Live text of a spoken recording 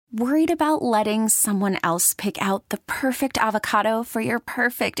Worried about letting someone else pick out the perfect avocado for your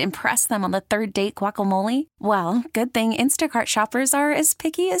perfect impress them on the third date guacamole? Well, good thing Instacart shoppers are as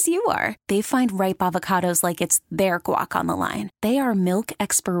picky as you are. They find ripe avocados like it's their guac on the line. They are milk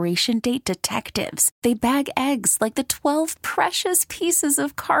expiration date detectives. They bag eggs like the 12 precious pieces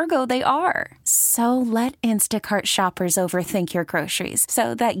of cargo they are. So let Instacart shoppers overthink your groceries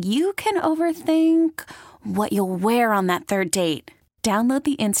so that you can overthink what you'll wear on that third date. Download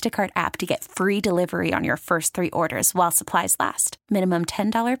the Instacart app to get free delivery on your first 3 orders while supplies last. Minimum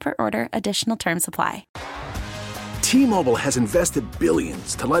 $10 per order. Additional terms apply. T-Mobile has invested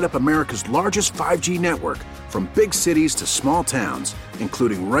billions to light up America's largest 5G network, from big cities to small towns,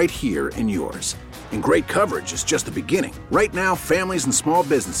 including right here in yours. And great coverage is just the beginning. Right now, families and small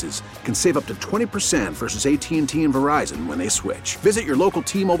businesses can save up to 20% versus AT&T and Verizon when they switch. Visit your local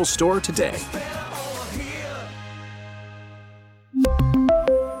T-Mobile store today.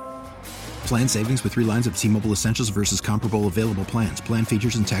 Plan savings with 3 lines of T-Mobile Essentials versus comparable available plans. Plan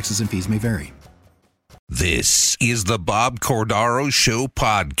features and taxes and fees may vary. This is the Bob Cordaro Show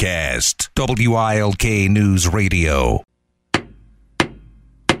podcast. WILK News Radio.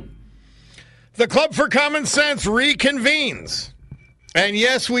 The Club for Common Sense reconvenes. And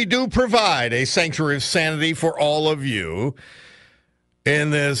yes, we do provide a sanctuary of sanity for all of you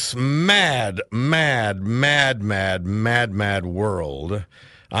in this mad world.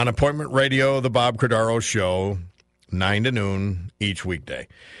 On Appointment Radio, the Bob Cordaro Show, 9 to noon each weekday.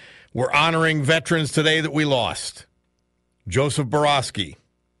 We're honoring veterans today that we lost. Joseph Borowski,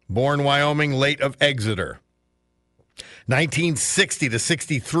 born Wyoming, late of Exeter. 1960 to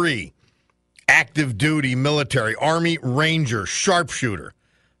 63, active duty military, Army Ranger, sharpshooter,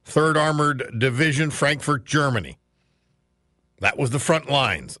 3rd Armored Division, Frankfurt, Germany. That was the front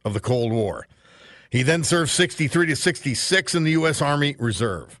lines of the Cold War. He then served 63 to 66 in the U.S. Army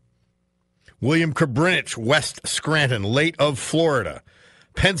Reserve. William Kabrinich, West Scranton, late of Florida.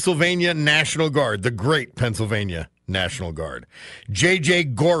 Pennsylvania National Guard, the great Pennsylvania National Guard. J.J.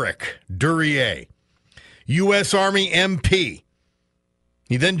 Gorick, Duryea, U.S. Army MP.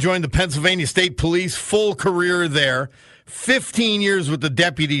 He then joined the Pennsylvania State Police, full career there. 15 years with the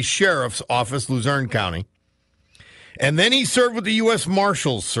Deputy Sheriff's Office, Luzerne County. And then he served with the U.S.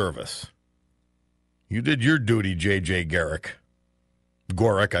 Marshals Service. You did your duty, J.J. Gorick,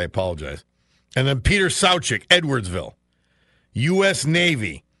 I apologize. And then Peter Sauchik, Edwardsville, U.S.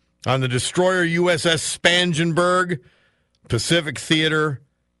 Navy, on the destroyer USS Spangenberg, Pacific Theater,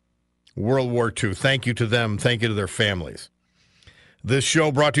 World War II. Thank you to them. Thank you to their families. This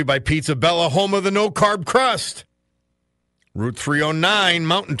show brought to you by Pizza Bella, home of the no-carb crust. Route 309,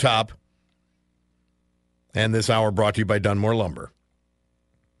 Mountaintop. And this hour brought to you by Dunmore Lumber.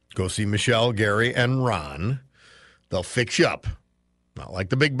 Go see Michelle, Gary, and Ron. They'll fix you up. Not like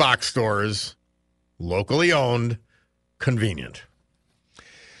the big box stores. Locally owned. Convenient.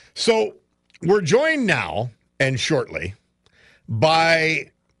 So we're joined now and shortly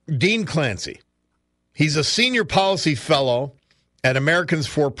by Dean Clancy. He's a senior policy fellow at Americans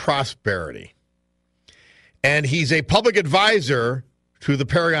for Prosperity. And he's a public advisor to the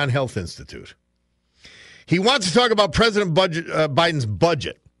Paragon Health Institute. He wants to talk about President Biden's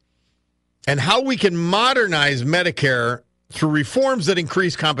budget and how we can modernize Medicare through reforms that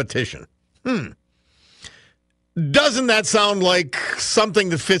increase competition. Doesn't that sound like something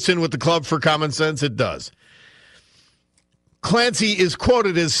that fits in with the Club for Common Sense? It does. Clancy is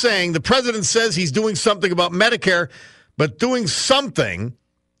quoted as saying, the president says he's doing something about Medicare, but doing something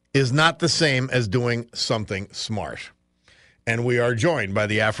is not the same as doing something smart. And we are joined by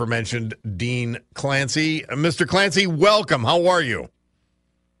the aforementioned Dean Clancy. Mr. Clancy, welcome. How are you?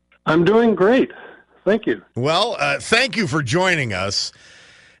 I'm doing great. Thank you. Well, thank you for joining us.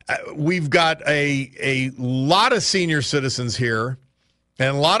 We've got a lot of senior citizens here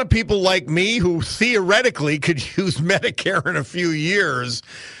and a lot of people like me who theoretically could use Medicare in a few years.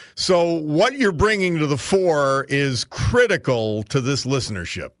 So what you're bringing to the fore is critical to this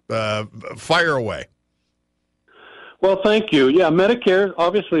listenership. Fire away. Well, thank you. Yeah, Medicare,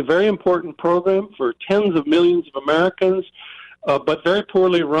 obviously a very important program for tens of millions of Americans, but very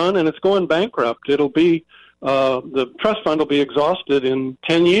poorly run, and it's going bankrupt. It'll be the trust fund will be exhausted in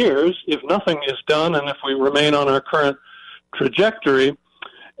 10 years if nothing is done and if we remain on our current trajectory.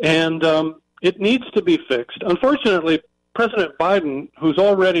 And it needs to be fixed. Unfortunately, President Biden, who's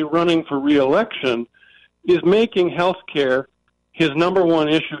already running for re-election, is making health care his number one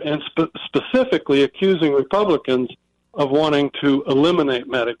issue and specifically accusing Republicans of wanting to eliminate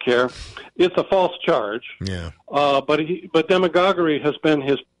Medicare. It's a false charge. Yeah. But demagoguery has been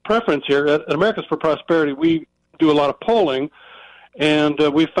his preference here. At Americans for Prosperity, we do a lot of polling, And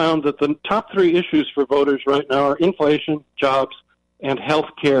we found that the top three issues for voters right now are inflation, jobs, and health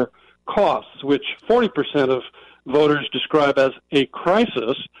care costs, which 40% of voters describe as a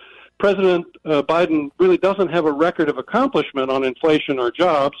crisis. President Biden really doesn't have a record of accomplishment on inflation or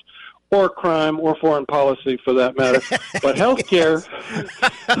jobs or crime or foreign policy for that matter. But health care...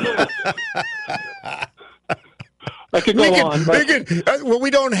 I could go on. But... we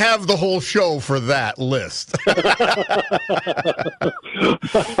don't have the whole show for that list.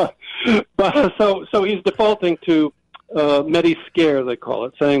 But, so he's defaulting to Medicare, they call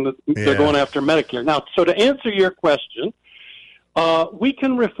it, saying that they're going after Medicare. Now, so to answer your question, we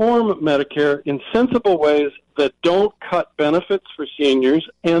can reform Medicare in sensible ways that don't cut benefits for seniors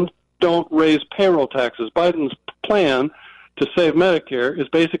and don't raise payroll taxes. Biden's plan to save Medicare is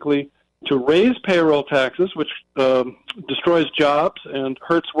basically to raise payroll taxes, which destroys jobs and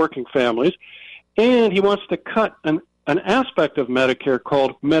hurts working families, and he wants to cut an aspect of Medicare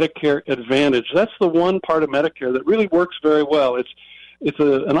called Medicare Advantage. That's the one part of Medicare that really works very well. It's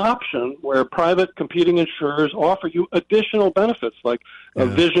an option where private competing insurers offer you additional benefits like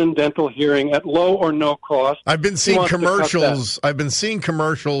vision, dental, hearing at low or no cost. I've been seeing commercials. I've been seeing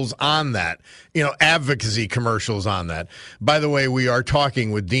commercials on that, advocacy commercials on that. By the way, we are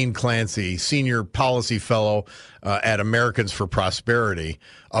talking with Dean Clancy, Senior Policy Fellow at Americans for Prosperity,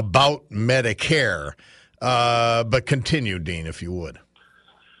 about Medicare. But continue, Dean, if you would.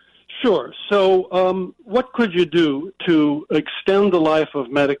 Sure. So what could you do to extend the life of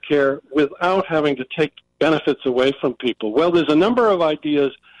Medicare without having to take benefits away from people? Well, there's a number of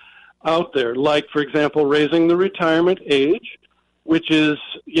ideas out there, like, for example, raising the retirement age, which is,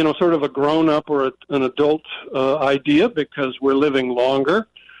 sort of a grown-up or an adult idea because we're living longer,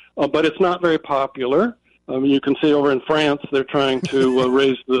 but it's not very popular. You can see over in France they're trying to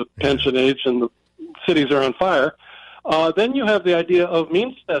raise the pension age and the cities are on fire. Then you have the idea of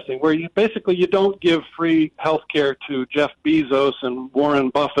means testing, where you don't give free health care to Jeff Bezos and Warren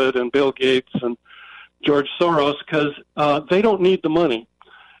Buffett and Bill Gates and George Soros because they don't need the money.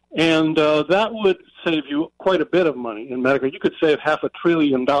 And that would save you quite a bit of money in Medicare. You could save $500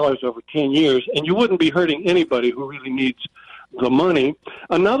 billion over 10 years, and you wouldn't be hurting anybody who really needs the money.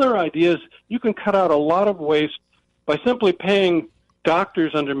 Another idea is you can cut out a lot of waste by simply paying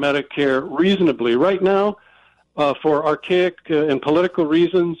doctors under Medicare reasonably. Right now, for archaic and political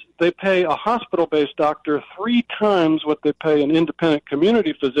reasons, they pay a hospital-based doctor 3 times what they pay an independent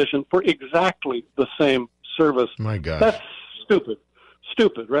community physician for exactly the same service. My God. That's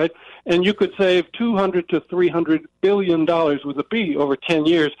stupid, right? And you could save $200 to $300 billion with a B over 10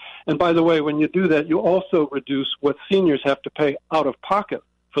 years. And by the way, when you do that, you also reduce what seniors have to pay out of pocket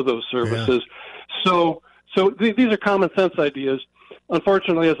for those services. Yeah. So these are common sense ideas.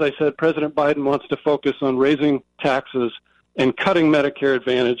 Unfortunately, as I said, President Biden wants to focus on raising taxes and cutting Medicare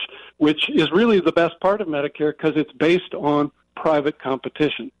Advantage, which is really the best part of Medicare because it's based on private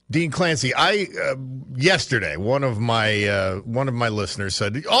competition. Dean Clancy, yesterday one of my listeners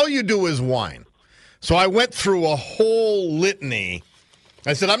said, all you do is whine. So I went through a whole litany.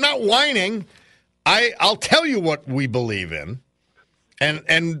 I said, I'm not whining. I'll tell you what we believe in.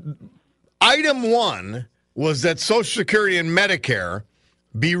 And item 1 was that Social Security and Medicare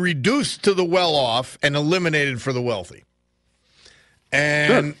be reduced to the well-off and eliminated for the wealthy.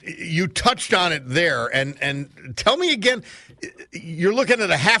 And you touched on it there. And tell me again, you're looking at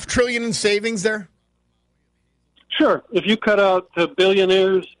 $500 billion in savings there? Sure. If you cut out the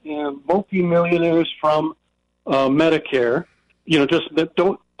billionaires and multimillionaires from Medicare, just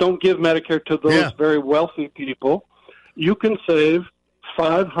don't give Medicare to those very wealthy people, you can save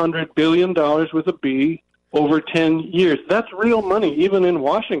 $500 billion with a B over 10 years. That's real money, even in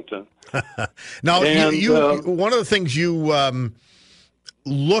Washington. Now, one of the things you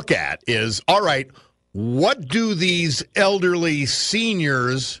look at is, all right, what do these elderly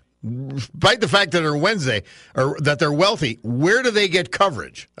seniors, despite the fact that they're Wednesday, or that they're wealthy, where do they get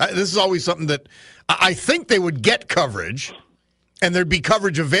coverage? This is always something that I think they would get coverage, and there'd be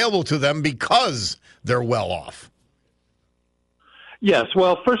coverage available to them because they're well off. Yes.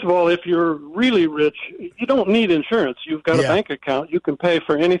 Well, first of all, if you're really rich, you don't need insurance. You've got a bank account. You can pay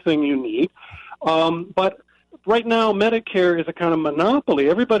for anything you need. But right now, Medicare is a kind of monopoly.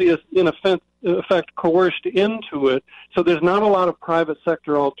 Everybody is, in effect, coerced into it. So there's not a lot of private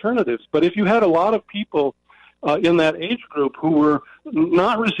sector alternatives. But if you had a lot of people in that age group who were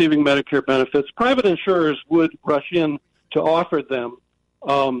not receiving Medicare benefits, private insurers would rush in to offer them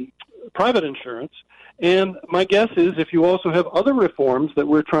private insurance. And my guess is if you also have other reforms that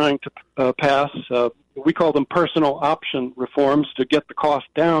we're trying to pass, we call them personal option reforms to get the cost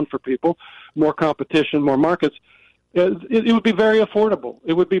down for people, more competition, more markets, it would be very affordable.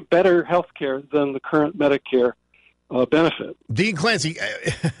 It would be better health care than the current Medicare benefit. Dean Clancy,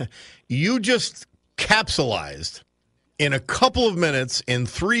 you just capsulized in a couple of minutes in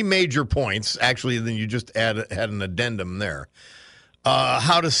 3 major points. Actually, then you just had an addendum there.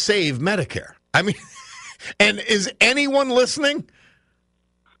 How to save Medicare. I mean, and is anyone listening?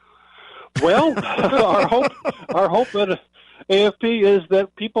 Well, our hope at AFP is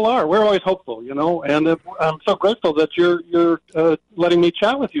that people are. We're always hopeful, and I'm so grateful that you're letting me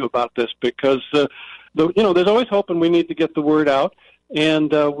chat with you about this, because there's always hope, and we need to get the word out,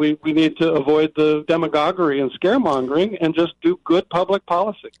 and we need to avoid the demagoguery and scaremongering and just do good public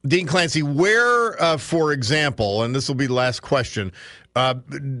policy. Dean Clancy, where, for example, and this will be the last question,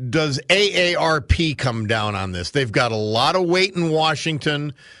 does AARP come down on this? They've got a lot of weight in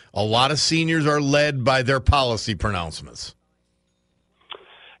Washington. A lot of seniors are led by their policy pronouncements.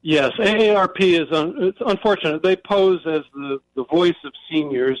 Yes, AARP it's unfortunate. They pose as the voice of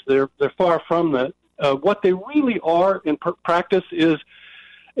seniors. They're far from that. What they really are in practice is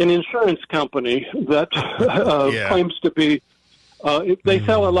an insurance company that claims to be. They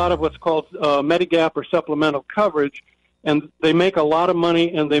sell a lot of what's called Medigap or supplemental coverage, and they make a lot of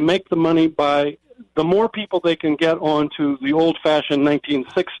money, and they make the money by the more people they can get onto the old-fashioned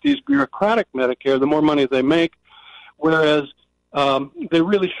 1960s bureaucratic Medicare, the more money they make, whereas they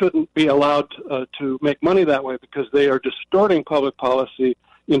really shouldn't be allowed to make money that way, because they are distorting public policy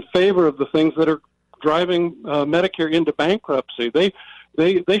in favor of the things that are driving Medicare into bankruptcy.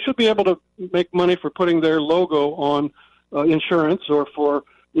 They should be able to make money for putting their logo on insurance or for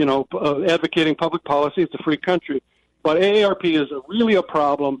advocating public policy. It's a free country. But AARP is really a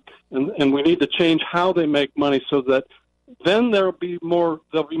problem, and we need to change how they make money so that then they'll be more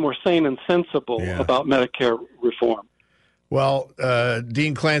sane and sensible about Medicare reform. Well,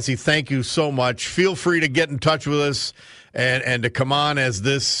 Dean Clancy, thank you so much. Feel free to get in touch with us and to come on as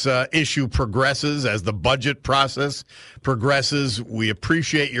this issue progresses, as the budget process progresses. We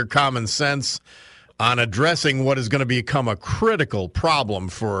appreciate your common sense on addressing what is going to become a critical problem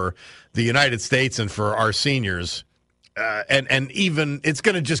for the United States and for our seniors. And even it's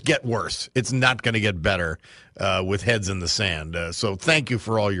going to just get worse. It's not going to get better with heads in the sand. So thank you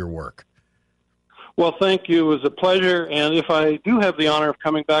for all your work. Well, thank you. It was a pleasure. And if I do have the honor of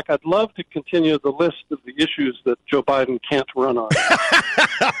coming back, I'd love to continue the list of the issues that Joe Biden can't run on.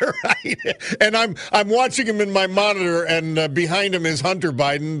 Right. And I'm watching him in my monitor, and behind him is Hunter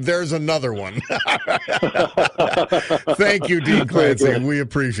Biden. There's another one. Thank you, Dean Clancy. We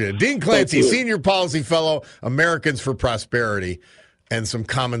appreciate it. Dean Clancy, Senior Policy Fellow, Americans for Prosperity, and some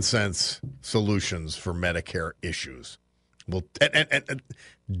common sense solutions for Medicare issues. Well, and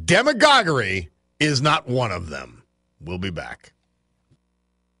demagoguery is not one of them. We'll be back.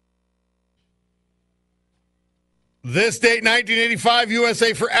 This date, 1985,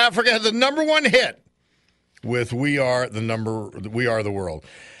 USA for Africa had the #1 hit with We Are the World.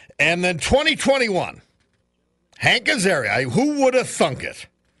 And then 2021, Hank Azaria, who would have thunk it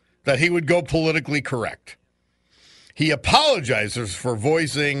that he would go politically correct? He apologizes for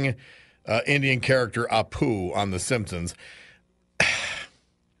voicing Indian character Apu on The Simpsons.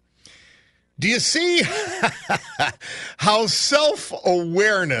 Do you see how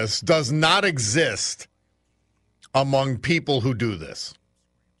self-awareness does not exist among people who do this?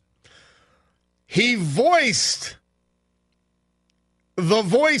 He voiced the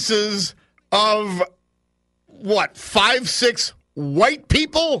voices of, 5, 6 white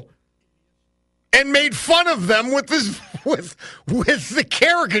people, and made fun of them with the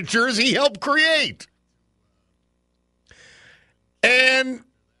caricatures he helped create. And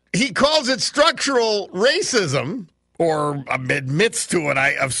he calls it structural racism, or admits to it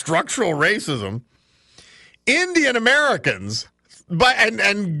of structural racism. Indian Americans,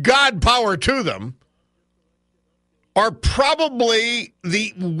 and God power to them, are probably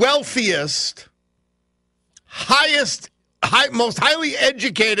the wealthiest, most highly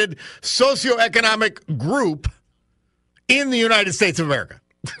educated socioeconomic group in the United States of America.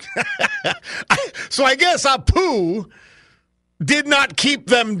 So I guess Apu did not keep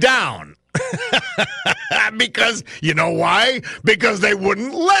them down. Because, you know why? Because they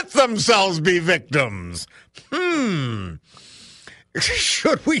wouldn't let themselves be victims.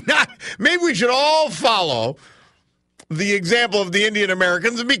 Should we not? Maybe we should all follow the example of the Indian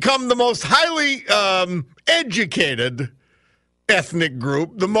Americans and become the most highly educated ethnic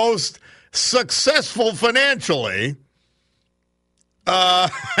group, the most successful financially,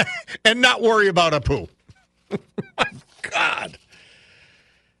 and not worry about Apu. My God.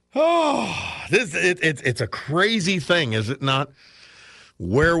 Oh, it's a crazy thing, is it not?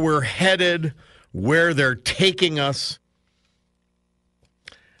 Where we're headed, where they're taking us.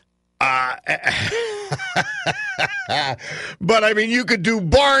 But I mean, you could do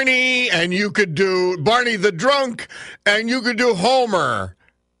Barney, and you could do Barney the drunk, and you could do Homer,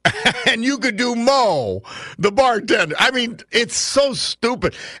 and you could do Mo, the bartender. I mean, it's so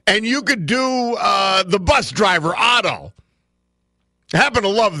stupid. And you could do the bus driver, Otto. I happen to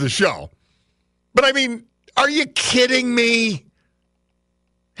love the show. But I mean, are you kidding me?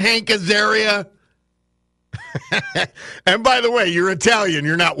 Hank Azaria? And by the way, you're Italian,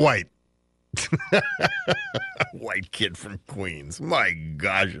 you're not white. White kid from Queens. My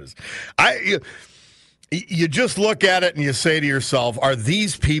gosh. You just look at it and you say to yourself, are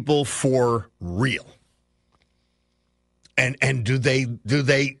these people for real? And do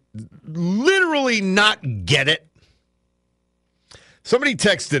they literally not get it? Somebody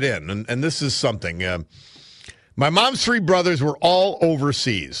texted in, and this is something. My mom's 3 brothers were all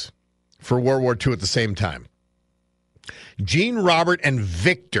overseas for World War II at the same time. Gene, Robert, and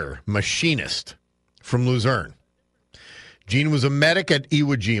Victor, machinist from Luzerne. Gene was a medic at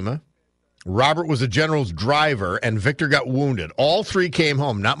Iwo Jima. Robert was a general's driver, and Victor got wounded. All 3 came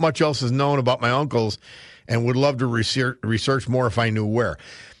home. Not much else is known about my uncles, and would love to research more if I knew where.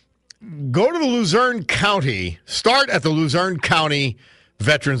 Go to the Luzerne County, start at the Luzerne County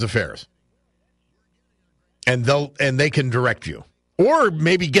Veterans Affairs, and they can direct you. Or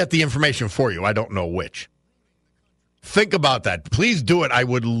maybe get the information for you. I don't know which. Think about that. Please do it. I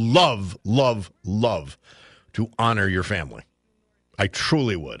would love, love, love to honor your family. I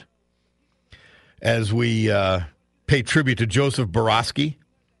truly would. As we pay tribute to Joseph Borowski,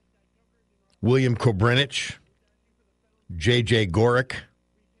 William Kobrinich, J.J. Gorick,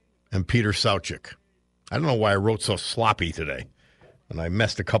 and Peter Sauchik. I don't know why I wrote so sloppy today, and I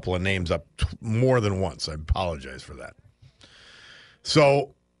messed a couple of names up more than once. I apologize for that.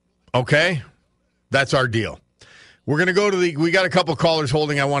 So, okay, that's our deal. We're going to go to we got a couple callers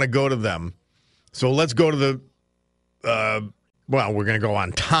holding. I want to go to them. So let's go to the, we're going to go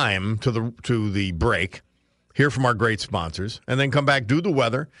on time to the break, hear from our great sponsors, and then come back, do the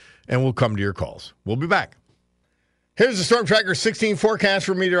weather, and we'll come to your calls. We'll be back. Here's the Storm Tracker 16 forecast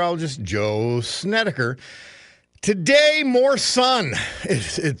from meteorologist Joe Snedeker. Today, more sun.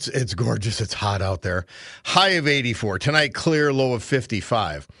 It's gorgeous. It's hot out there. High of 84. Tonight, clear, low of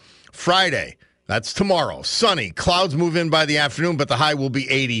 55. Friday, that's tomorrow. Sunny. Clouds move in by the afternoon, but the high will be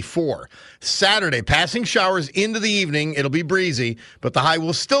 84. Saturday, passing showers into the evening. It'll be breezy, but the high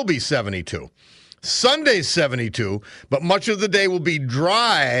will still be 72. Sunday, 72, but much of the day will be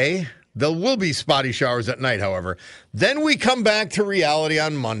dry. There will be spotty showers at night, however. Then we come back to reality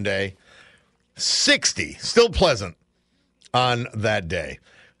on Monday. 60, still pleasant on that day.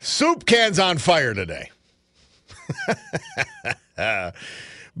 Soup can's on fire today.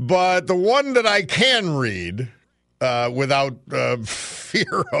 But the one that I can read without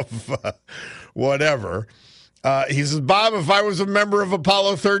fear of whatever, he says, Bob, if I was a member of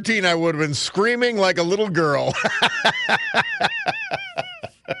Apollo 13, I would have been screaming like a little girl.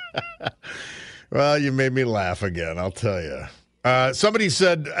 Well, you made me laugh again, I'll tell you. Somebody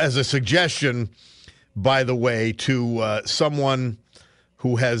said, as a suggestion, by the way, to someone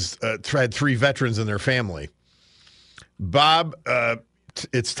who has had 3 veterans in their family, Bob,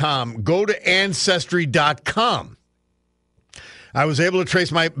 it's Tom, go to Ancestry.com. I was able to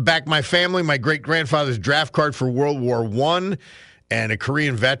trace back my family, my great-grandfather's draft card for World War I, and a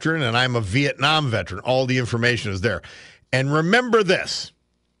Korean veteran, and I'm a Vietnam veteran. All the information is there. And remember this.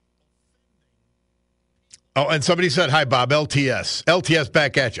 Oh, and somebody said, hi, Bob, LTS. LTS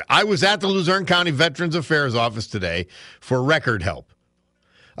back at you. I was at the Luzerne County Veterans Affairs office today for record help.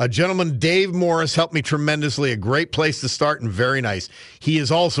 A gentleman, Dave Morris, helped me tremendously. A great place to start and very nice. He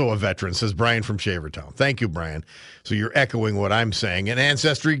is also a veteran, says Brian from Shavertown. Thank you, Brian. So you're echoing what I'm saying. And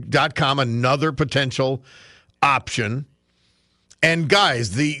Ancestry.com, another potential option. And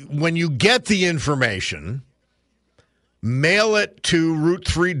guys, when you get the information, mail it to Route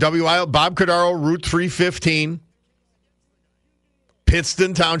 3, Bob Cordaro, Route 315,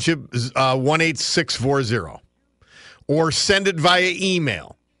 Pittston Township, 18640. Or send it via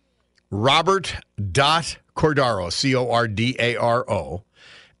email, robert.cordaro, Cordaro,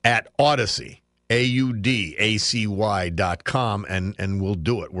 at Odyssey, AUDACY.com, and we'll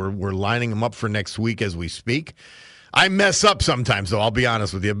do it. We're lining them up for next week as we speak. I mess up sometimes, though, I'll be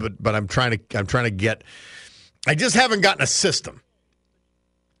honest with you, but I'm trying to get... I just haven't gotten a system.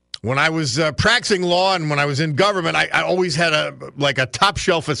 When I was practicing law and when I was in government, I always had a top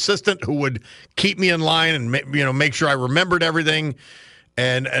shelf assistant who would keep me in line and make sure I remembered everything.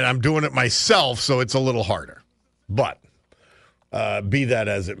 And I'm doing it myself, so it's a little harder. But be that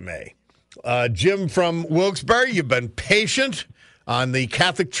as it may, Jim from Wilkes-Barre, you've been patient on the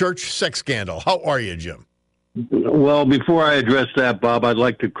Catholic Church sex scandal. How are you, Jim? Well, before I address that, Bob, I'd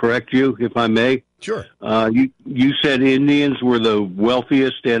like to correct you, if I may. Sure. You said Indians were the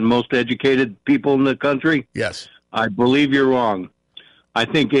wealthiest and most educated people in the country? Yes. I believe you're wrong. I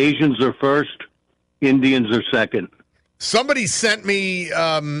think Asians are first, Indians are second. Somebody sent me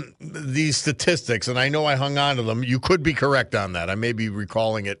these statistics, and I know I hung on to them. You could be correct on that. I may be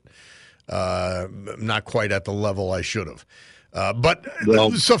recalling it not quite at the level I should have. But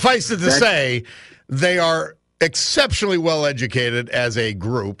suffice it to say, they are exceptionally well educated as a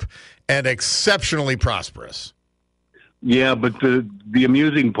group and exceptionally prosperous. Yeah, but the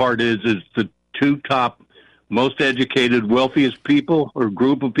amusing part is the two top most educated, wealthiest people or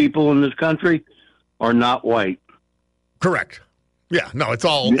group of people in this country are not white. Correct. Yeah, no, it's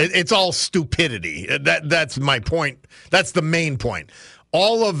all stupidity. That's my point. That's the main point.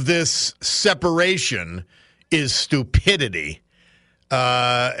 All of this separation is stupidity.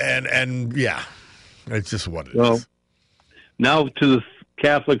 And yeah, it's just what it is. Now to the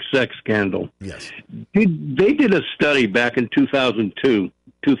Catholic sex scandal. Yes. They did a study back in 2002,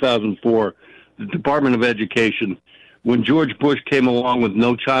 2004, the Department of Education, when George Bush came along with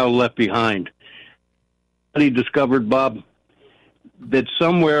No Child Left Behind. He discovered, Bob, that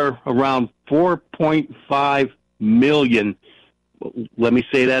somewhere around 4.5 million, let me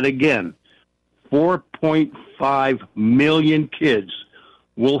say that again, 4.5 million kids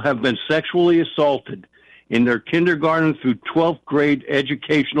will have been sexually assaulted in their kindergarten through 12th grade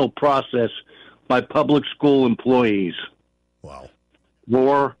educational process by public school employees. Wow.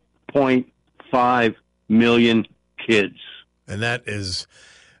 4.5 million kids. And that is,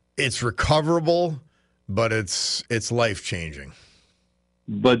 it's recoverable, but it's life-changing.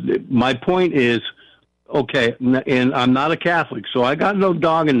 But my point is, okay, and I'm not a Catholic, so I got no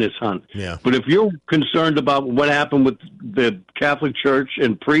dog in this hunt. Yeah. But if you're concerned about what happened with the Catholic Church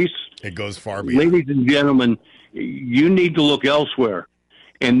and priests, it goes far beyond. Ladies and gentlemen, you need to look elsewhere.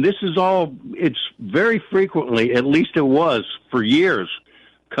 And this is all, it's very frequently, at least it was for years,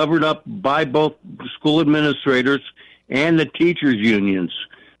 covered up by both school administrators and the teachers' unions.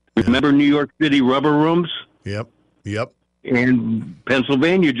 Yeah. Remember New York City rubber rooms? Yep. And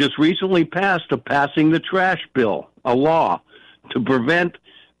Pennsylvania just recently passed a passing the trash bill, a law to prevent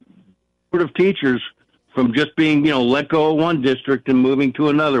Board of Teachers from just being, let go of one district and moving to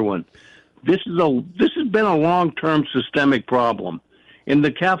another one. This has been a long-term systemic problem. In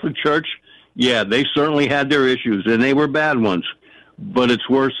the Catholic Church, yeah, they certainly had their issues, and they were bad ones, but it's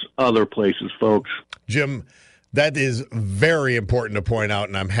worse other places, folks. Jim, that is very important to point out,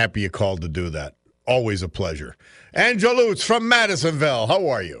 and I'm happy you called to do that. Always a pleasure. Angel Lutz from Madisonville, how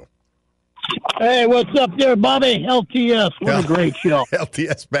are you? Hey, what's up there, Bobby? LTS, what a great show.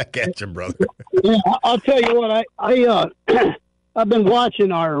 LTS back at you, brother. Yeah, I'll tell you what, I've been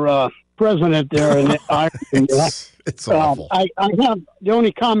watching our president there in Ireland. It's awful. I have, the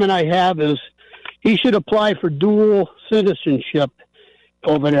only comment I have is he should apply for dual citizenship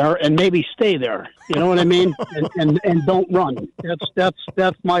over there and maybe stay there. You know what I mean? and don't run.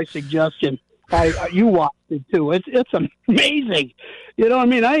 That's my suggestion. You watched it too. It's amazing. You know what I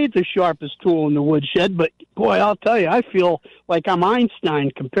mean? I ain't the sharpest tool in the woodshed, but boy, I'll tell you, I feel like I'm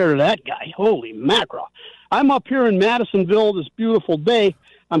Einstein compared to that guy. Holy mackerel. I'm up here in Madisonville this beautiful day.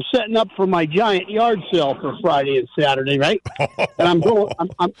 I'm setting up for my giant yard sale for Friday and Saturday, right? And I'm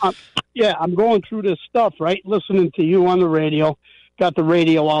going through this stuff, right? Listening to you on the radio. Got the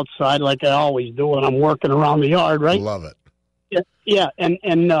radio outside like I always do, and I'm working around the yard, right? Love it. Yeah, and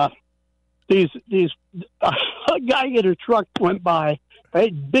these a guy in a truck went by,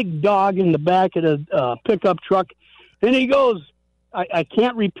 right? Big dog in the back of the pickup truck, and he goes, I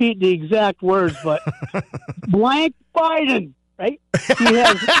can't repeat the exact words, but blank Biden, right?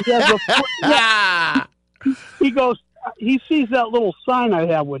 He goes, he sees that little sign I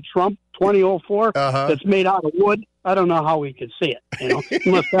have with Trump 2004 that's made out of wood. I don't know how he could see it. He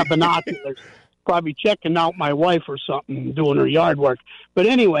must have binoculars. Probably checking out my wife or something, doing her yard work. But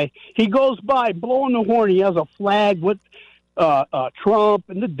anyway, he goes by blowing the horn. He has a flag with Trump,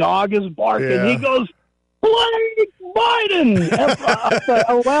 and the dog is barking. Yeah. He goes, blank Biden!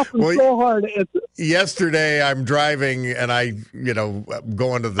 I'm laughing so hard. Yesterday, I'm driving, and I'm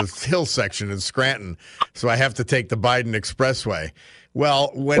going to the hill section in Scranton, so I have to take the Biden Expressway.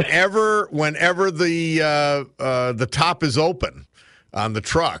 Well, whenever the top is open on the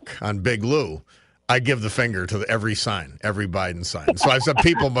truck on Big Lou, I give the finger to every sign, every Biden sign. So I said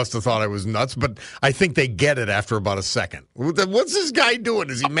people must have thought I was nuts, but I think they get it after about a second. What's this guy doing?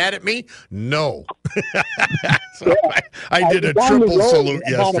 Is he mad at me? No. So I did a triple salute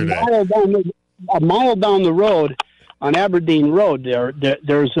yesterday. A mile down the road on Aberdeen Road,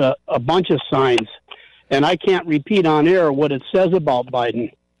 there's a bunch of signs, and I can't repeat on air what it says about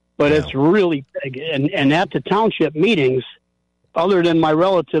Biden, but it's really big. And at the township meetings, other than my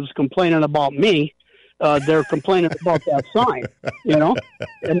relatives complaining about me, they're complaining about that sign, you know.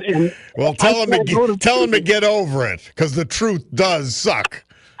 And well, tell them to get over it, because the truth does suck.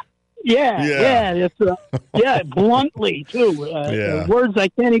 It's bluntly too. Words I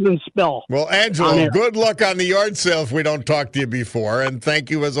can't even spell. Well, Angelo, good luck on the yard sale if we don't talk to you before, and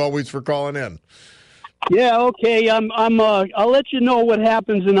thank you as always for calling in. Yeah, okay. I'll let you know what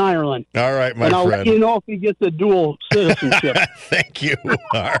happens in Ireland. All right, my friend. And I'll let you know if he gets a dual citizenship. Thank you.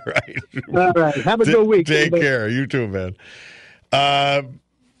 All right. All right. Have a good week. Take care. You too, man.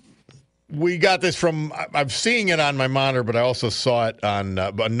 We got this from, I'm seeing it on my monitor, but I also saw it on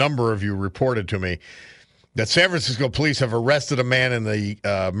a number of you reported to me that San Francisco police have arrested a man in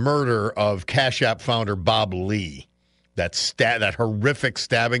the murder of Cash App founder Bob Lee. That horrific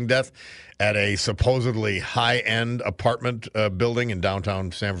stabbing death at a supposedly high-end apartment building in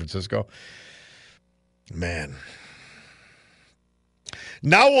downtown San Francisco. Man.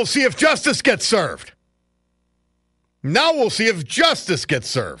 Now we'll see if justice gets served.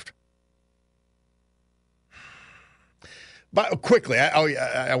 But quickly,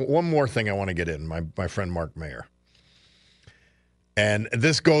 one more thing I want to get in, my friend Mark Mayer. And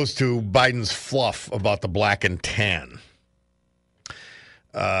this goes to Biden's fluff about the black and tan.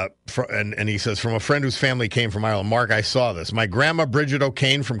 And he says, from a friend whose family came from Ireland, Mark, I saw this. My grandma, Bridget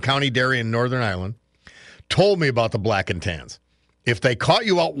O'Kane from County Derry in Northern Ireland, told me about the black and tans. If they caught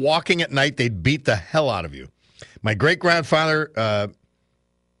you out walking at night, they'd beat the hell out of you. My great-grandfather,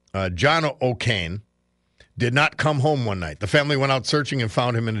 John O'Kane, did not come home one night. The family went out searching and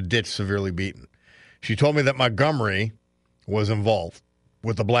found him in a ditch, severely beaten. She told me that Montgomery was involved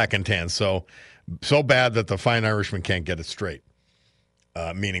with the black and tan, so bad that the fine Irishman can't get it straight,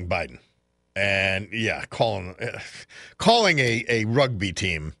 meaning Biden. And, yeah, calling a rugby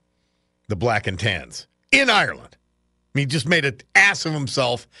team the black and tans in Ireland. I mean, he just made an ass of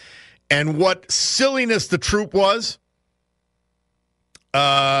himself. And what silliness the troop was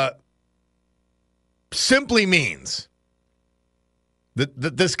simply means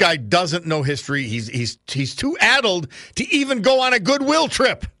that this guy doesn't know history. He's too addled to even go on a goodwill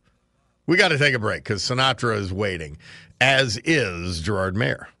trip. We got to take a break because Sinatra is waiting, as is Gerard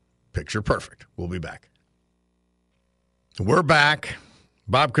Mayer. Picture perfect. We'll be back. We're back.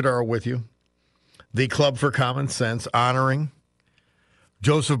 Bob Cordaro with you. The Club for Common Sense honoring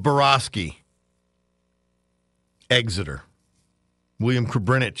Joseph Borowski, Exeter. William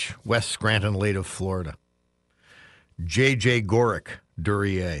Krabrinich, West Scranton, Lake, Florida. J.J. Gorick,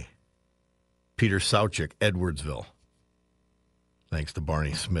 Duryea. Peter Sauchik, Edwardsville. Thanks to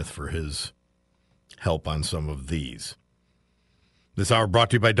Barney Smith for his help on some of these. This hour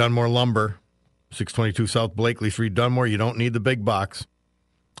brought to you by Dunmore Lumber, 622 South Blakely Street, Dunmore. You don't need the big box.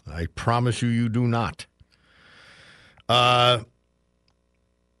 I promise you do not. Somebody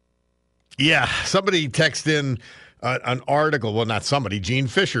texted in an article. Well, not somebody. Gene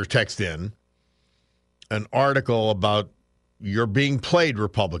Fisher texted in an article about You're Being Played,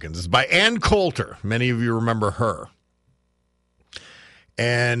 Republicans. It's by Ann Coulter. Many of you remember her.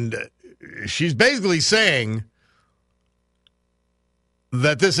 And she's basically saying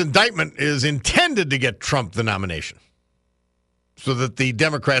that this indictment is intended to get Trump the nomination so that the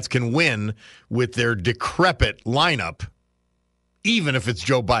Democrats can win with their decrepit lineup, even if it's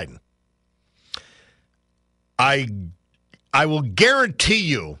Joe Biden. I will guarantee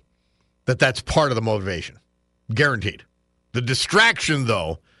you that that's part of the motivation. Guaranteed. The distraction,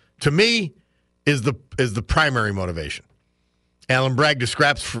 though, to me, is the primary motivation. Alan Bragg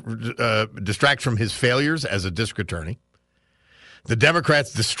distracts from his failures as a district attorney. The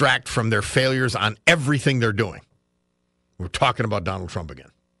Democrats distract from their failures on everything they're doing. We're talking about Donald Trump again.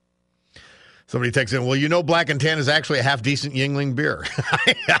 Somebody texts in, well, you know Black and Tan is actually a half-decent Yuengling beer.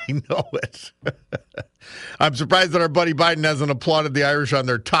 I know it. I'm surprised that our buddy Biden hasn't applauded the Irish on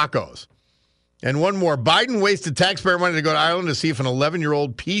their tacos. And one more. Biden wasted taxpayer money to go to Ireland to see if an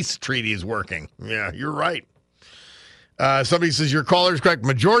 11-year-old peace treaty is working. Yeah, you're right. Somebody says, your caller is correct.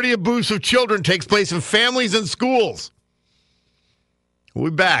 Majority abuse of children takes place in families and schools.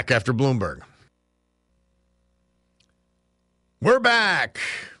 We'll be back after Bloomberg. We're back.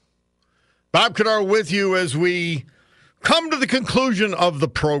 Bob Cordaro with you as we come to the conclusion of the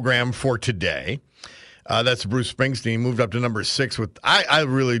program for today. That's Bruce Springsteen. Moved up to number 6 with. I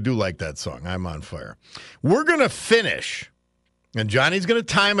really do like that song. I'm on fire. We're gonna finish, and Johnny's gonna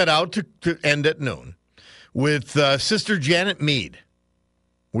time it out to end at noon with Sister Janet Mead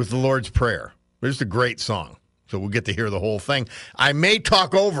with the Lord's Prayer. It's a great song, so we'll get to hear the whole thing. I may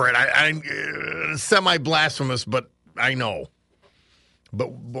talk over it. I'm semi-blasphemous, but I know.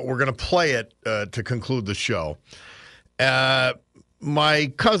 But we're going to play it to conclude the show.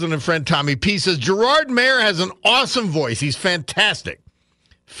 My cousin and friend Tommy P. says, Gerard Mayer has an awesome voice. He's fantastic.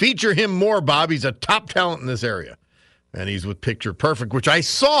 Feature him more, Bob. He's a top talent in this area. And he's with Picture Perfect, which I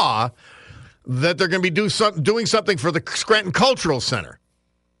saw that they're going to be doing something for the Scranton Cultural Center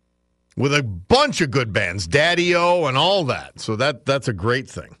with a bunch of good bands, Daddy-O and all that. So that's a great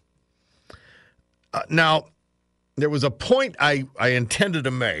thing. Now, there was a point I intended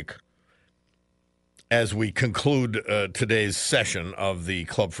to make as we conclude today's session of the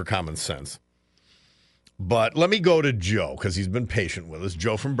Club for Common Sense. But let me go to Joe, because he's been patient with us.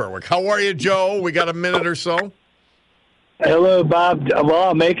 Joe from Berwick. How are you, Joe? We got a minute or so? Hello, Bob. Well,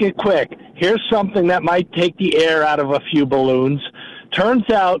 I'll make it quick. Here's something that might take the air out of a few balloons. Turns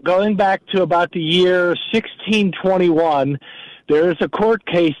out, going back to about the year 1621, there is a court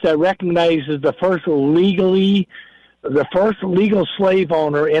case that recognizes the first legal slave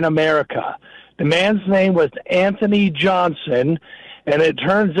owner in America. The man's name was Anthony Johnson, and it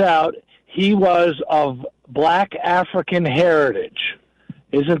turns out he was of black African heritage.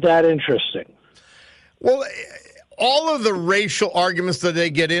 Isn't that interesting? Well, all of the racial arguments that they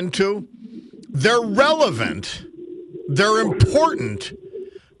get into, they're relevant. They're important,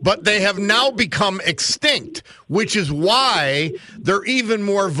 but they have now become extinct, which is why they're even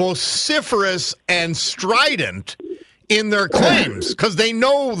more vociferous and strident in their claims, because they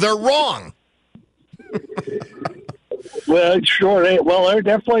know they're wrong. Well, sure. They're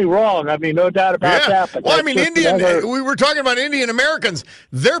definitely wrong. I mean, no doubt about that. But well, I mean, we were talking about Indian Americans.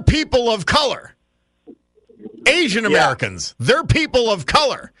 They're people of color. Asian Americans, they're people of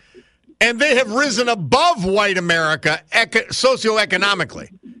color. And they have risen above white America socioeconomically,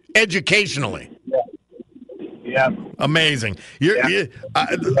 educationally. Yeah. Amazing.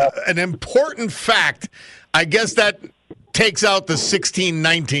 An important fact, I guess that takes out the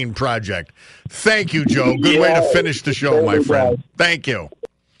 1619 Project. Thank you, Joe. Good way to finish the show, my friend. Thank you.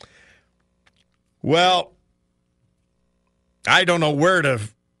 Well, I don't know where to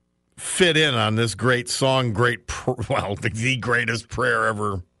fit in on this great song, the greatest prayer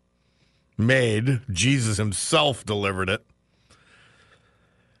ever made. Jesus himself delivered it.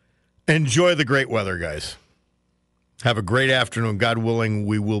 Enjoy the great weather, guys. Have a great afternoon. God willing,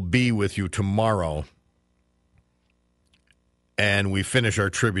 we will be with you tomorrow. And we finish our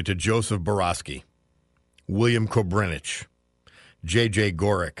tribute to Joseph Borowski, William Kobrinich, J.J.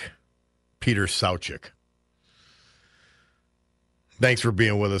 Gorick, Peter Sauchik. Thanks for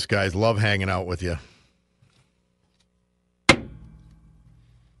being with us, guys. Love hanging out with you.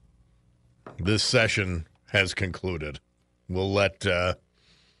 This session has concluded. We'll let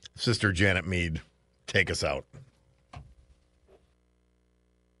Sister Janet Mead take us out.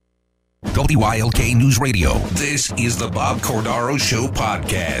 WILK News Radio. This is the Bob Cordaro Show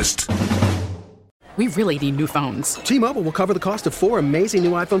podcast. We really need new phones. T-Mobile will cover the cost of 4 amazing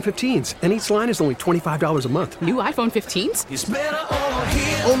new iPhone 15s, and each line is only $25 a month. New iPhone 15s? It's better over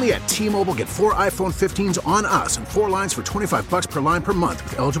here. Only at T-Mobile, get 4 iPhone 15s on us and 4 lines for $25 per line per month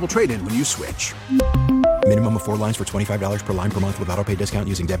with eligible trade-in when you switch. Minimum of 4 lines for $25 per line per month with autopay discount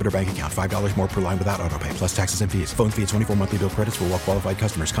using debit or bank account. $5 more per line without autopay, plus taxes and fees. Phone fee at 24 monthly bill credits for well-qualified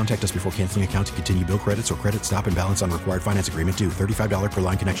customers. Contact us before canceling account to continue bill credits or credit stop and balance on required finance agreement due. $35 per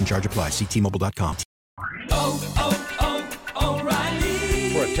line connection charge applies. See T-Mobile.com.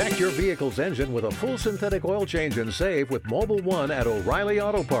 O'Reilly. Protect your vehicle's engine with a full synthetic oil change and save with Mobil 1 at O'Reilly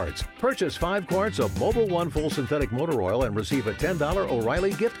Auto Parts. Purchase 5 quarts of Mobil 1 full synthetic motor oil and receive a $10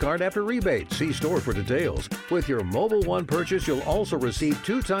 O'Reilly gift card after rebate. See store for details. With your Mobil 1 purchase, you'll also receive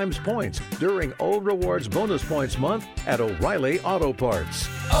 2 times points during O Rewards Bonus Points Month at O'Reilly Auto Parts.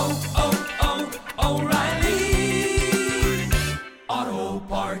 O'Reilly Auto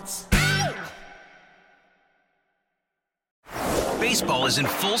Parts. Baseball is in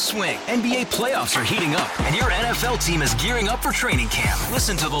full swing. NBA playoffs are heating up, and your NFL team is gearing up for training camp.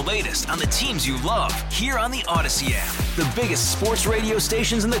 Listen to the latest on the teams you love here on the Odyssey app. The biggest sports radio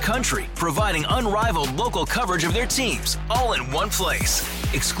stations in the country, providing unrivaled local coverage of their teams, all in one place.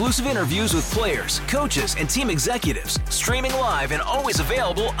 Exclusive interviews with players, coaches, and team executives, streaming live and always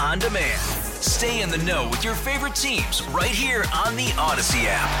available on demand. Stay in the know with your favorite teams right here on the Odyssey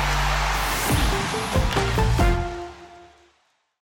app.